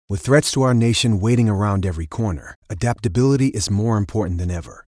With threats to our nation waiting around every corner, adaptability is more important than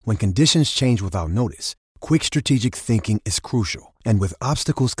ever. When conditions change without notice, quick strategic thinking is crucial. And with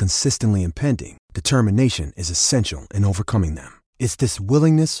obstacles consistently impending, determination is essential in overcoming them. It's this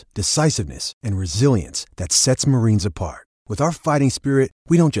willingness, decisiveness, and resilience that sets Marines apart. With our fighting spirit,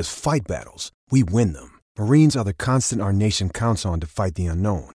 we don't just fight battles, we win them. Marines are the constant our nation counts on to fight the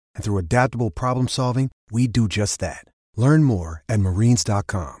unknown. And through adaptable problem solving, we do just that. Learn more at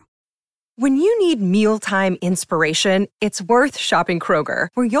marines.com. When you need mealtime inspiration, it's worth shopping Kroger,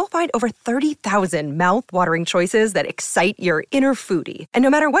 where you'll find over 30,000 mouth-watering choices that excite your inner foodie. And no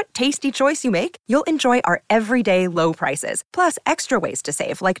matter what tasty choice you make, you'll enjoy our everyday low prices, plus extra ways to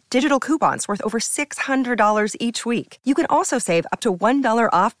save, like digital coupons worth over $600 each week. You can also save up to $1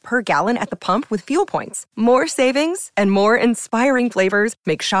 off per gallon at the pump with fuel points. More savings and more inspiring flavors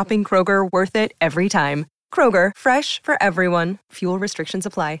make shopping Kroger worth it every time. Kroger, fresh for everyone. Fuel restrictions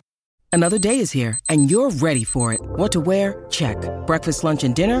apply. Another day is here, and you're ready for it. What to wear? Check. Breakfast, lunch,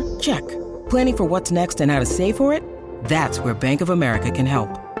 and dinner? Check. Planning for what's next and how to save for it? That's where Bank of America can help.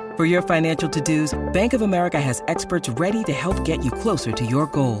 For your financial to-dos, Bank of America has experts ready to help get you closer to your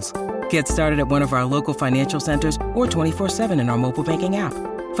goals. Get started at one of our local financial centers or 24/7 in our mobile banking app.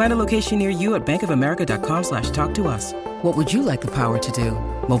 Find a location near you at bankofamerica.com/talktous. What would you like the power to do?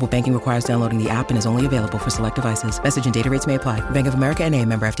 Mobile banking requires downloading the app and is only available for select devices. Message and data rates may apply. Bank of America N.A.,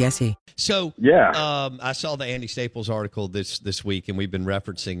 member FDIC. So, I saw the Andy Staples article this week, and we've been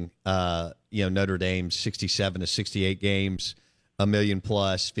referencing, Notre Dame's 67 to 68 games, 1 million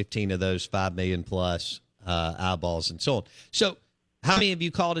plus, 15 of those 5 million plus eyeballs, and so on. So, how many have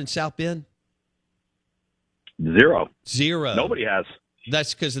you called in South Bend? Zero. Nobody has.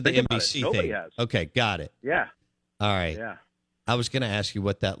 That's because of the NBC Nobody thing. has. Okay, got it. Yeah. All right. Yeah. I was going to ask you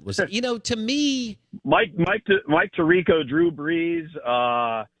what that was. To me, Mike Tirico, Drew Brees,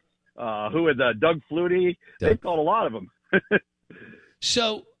 who is Doug Flutie? They've called a lot of them.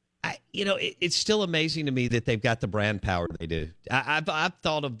 So, it's still amazing to me that they've got the brand power they do. I've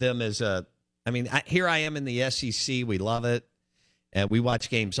thought of them as here I am in the SEC. We love it, and we watch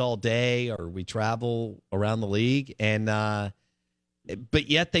games all day, or we travel around the league, and but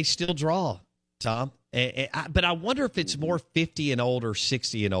yet they still draw, Tom. But I wonder if it's more 50 and older,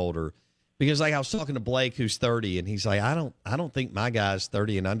 60 and older, because I was talking to Blake, who's 30, and he's like, I don't think my guys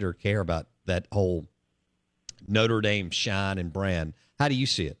 30 and under care about that whole Notre Dame shine and brand. How do you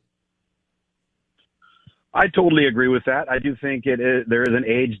see it? I totally agree with that. I do think there is an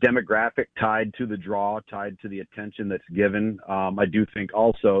age demographic tied to the draw, tied to the attention that's given. I do think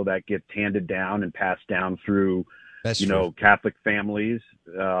also that gets handed down and passed down through, Catholic families,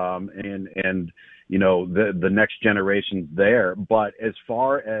 and the next generation there. But as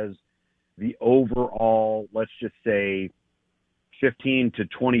far as the overall, let's just say 15 to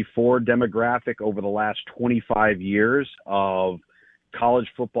 24 demographic over the last 25 years of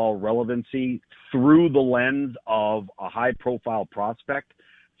college football relevancy through the lens of a high profile prospect,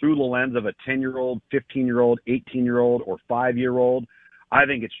 through the lens of a 10-year-old, 15-year-old, 18-year-old, or 5-year-old, I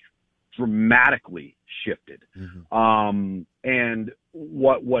think it's dramatically shifted. Mm-hmm. And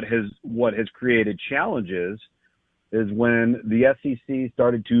what has created challenges is when the SEC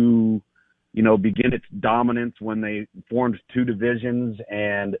started to, begin its dominance when they formed two divisions,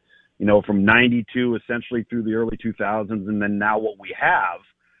 and from 92 essentially through the early 2000s, and then now what we have.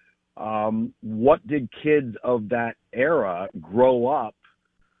 What did kids of that era grow up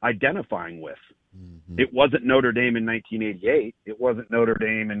identifying with? Mm-hmm. It wasn't Notre Dame in 1988. It wasn't Notre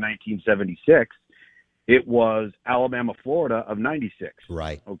Dame in 1976. It was Alabama, Florida of 96.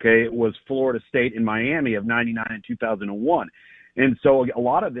 Right. Okay. It was Florida State and Miami of 99 and 2001. And so a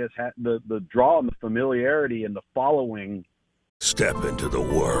lot of this had the draw and the familiarity and the following. Step into the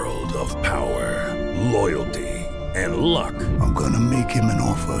world of power, loyalty, and luck. I'm going to make him an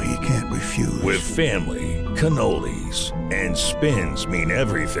offer he can't refuse. With family, cannolis, and spins mean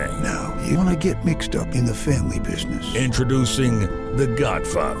everything. Now, you want to get mixed up in the family business. Introducing The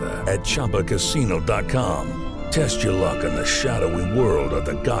Godfather at ChumbaCasino.com. Test your luck in the shadowy world of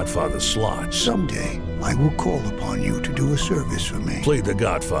The Godfather slot. Someday, I will call upon you to do a service for me. Play The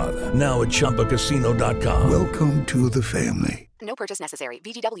Godfather, now at ChumbaCasino.com. Welcome to the family. No purchase necessary.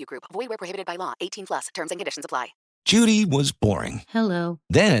 VGW Group. Void where prohibited by law. 18 plus. Terms and conditions apply. Judy was boring. Hello.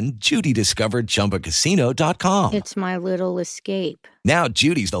 Then Judy discovered ChumbaCasino.com. It's my little escape. Now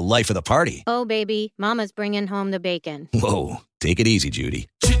Judy's the life of the party. Oh, baby, mama's bringing home the bacon. Whoa, take it easy, Judy.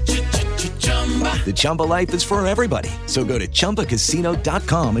 The Chumba life is for everybody. So go to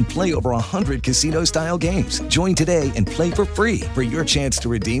ChumbaCasino.com and play over 100 casino-style games. Join today and play for free for your chance to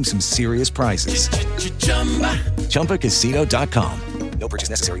redeem some serious prizes. ChumbaCasino.com. No purchase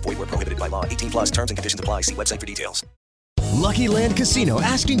necessary. Void where prohibited by law. 18 plus terms and conditions apply. See website for details. Lucky Land Casino,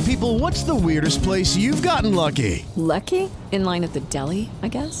 asking people, what's the weirdest place you've gotten lucky? Lucky? In line at the deli, I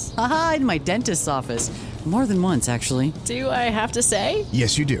guess? Aha, in my dentist's office. More than once, actually. Do I have to say?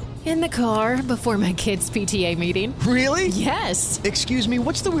 Yes, you do. In the car before my kids' PTA meeting. Really? Yes. Excuse me,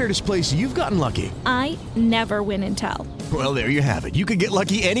 what's the weirdest place you've gotten lucky? I never win and tell. Well, there you have it. You can get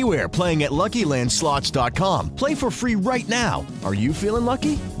lucky anywhere, playing at LuckyLandSlots.com. Play for free right now. Are you feeling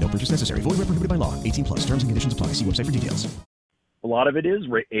lucky? No purchase necessary. Void where prohibited by law. 18 plus. Terms and conditions apply. See website for details. A lot of it is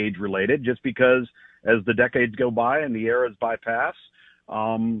age-related, just because as the decades go by and the eras bypass,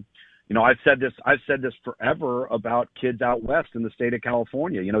 I've said this forever about kids out west in the state of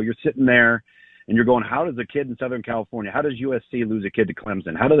California. You're sitting there and you're going, how does a kid in Southern California, how does USC lose a kid to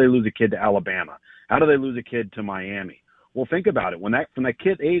Clemson? How do they lose a kid to Alabama? How do they lose a kid to Miami? Well, think about it. From that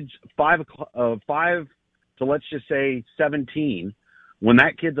kid age 5 to, let's just say, 17, when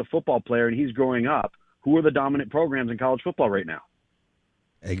that kid's a football player and he's growing up, who are the dominant programs in college football right now?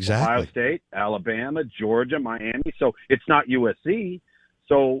 Exactly. Ohio State, Alabama, Georgia, Miami. So it's not USC.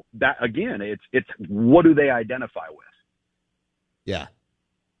 So that, again, it's what do they identify with? Yeah.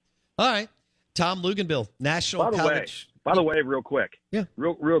 All right. Tom Luginbill, National College. By the way, real quick. Yeah.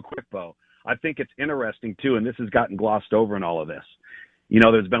 Real quick, Bo. I think it's interesting, too, and this has gotten glossed over in all of this.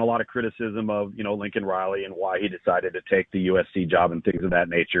 There's been a lot of criticism of, Lincoln Riley and why he decided to take the USC job and things of that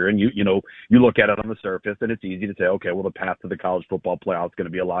nature. And, you look at it on the surface and it's easy to say, okay, well, the path to the college football playoff is going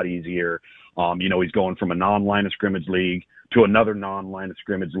to be a lot easier. He's going from a non-line of scrimmage league to another non-line of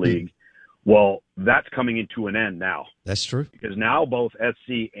scrimmage league. Well, that's coming into an end now. That's true. Because now both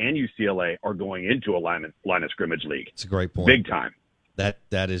SC and UCLA are going into a line of scrimmage league. It's a great point. Big time.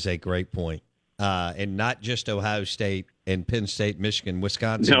 That is a great point. And not just Ohio State and Penn State, Michigan,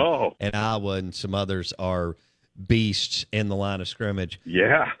 Wisconsin, and Iowa, and some others are beasts in the line of scrimmage.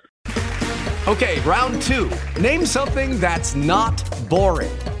 Yeah. Okay, round 2. Name something that's not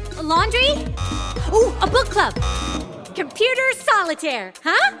boring. A laundry? Ooh, a book club. Computer solitaire,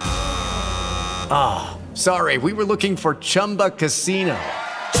 huh? Ah, sorry, we were looking for Chumba Casino.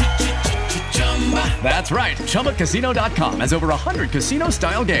 That's right. ChumbaCasino.com has over 100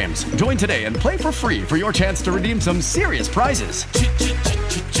 casino-style games. Join today and play for free for your chance to redeem some serious prizes.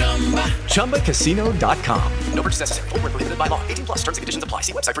 ChumbaCasino.com. No purchase necessary. Void where prohibited by law. 18 plus terms and conditions apply.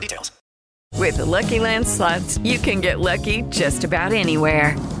 See website for details. With the Lucky Land Slots, you can get lucky just about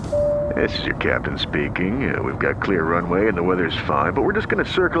anywhere. This is your captain speaking. We've got clear runway and the weather's fine, but we're just going to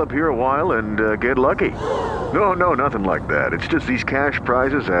circle up here a while and get lucky. No, nothing like that. It's just these cash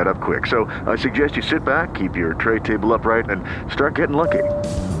prizes add up quick. So I suggest you sit back, keep your tray table upright, and start getting lucky.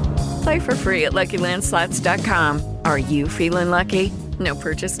 Play for free at LuckyLandSlots.com. Are you feeling lucky? No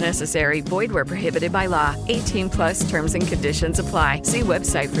purchase necessary. Void where prohibited by law. 18 plus terms and conditions apply. See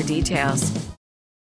website for details.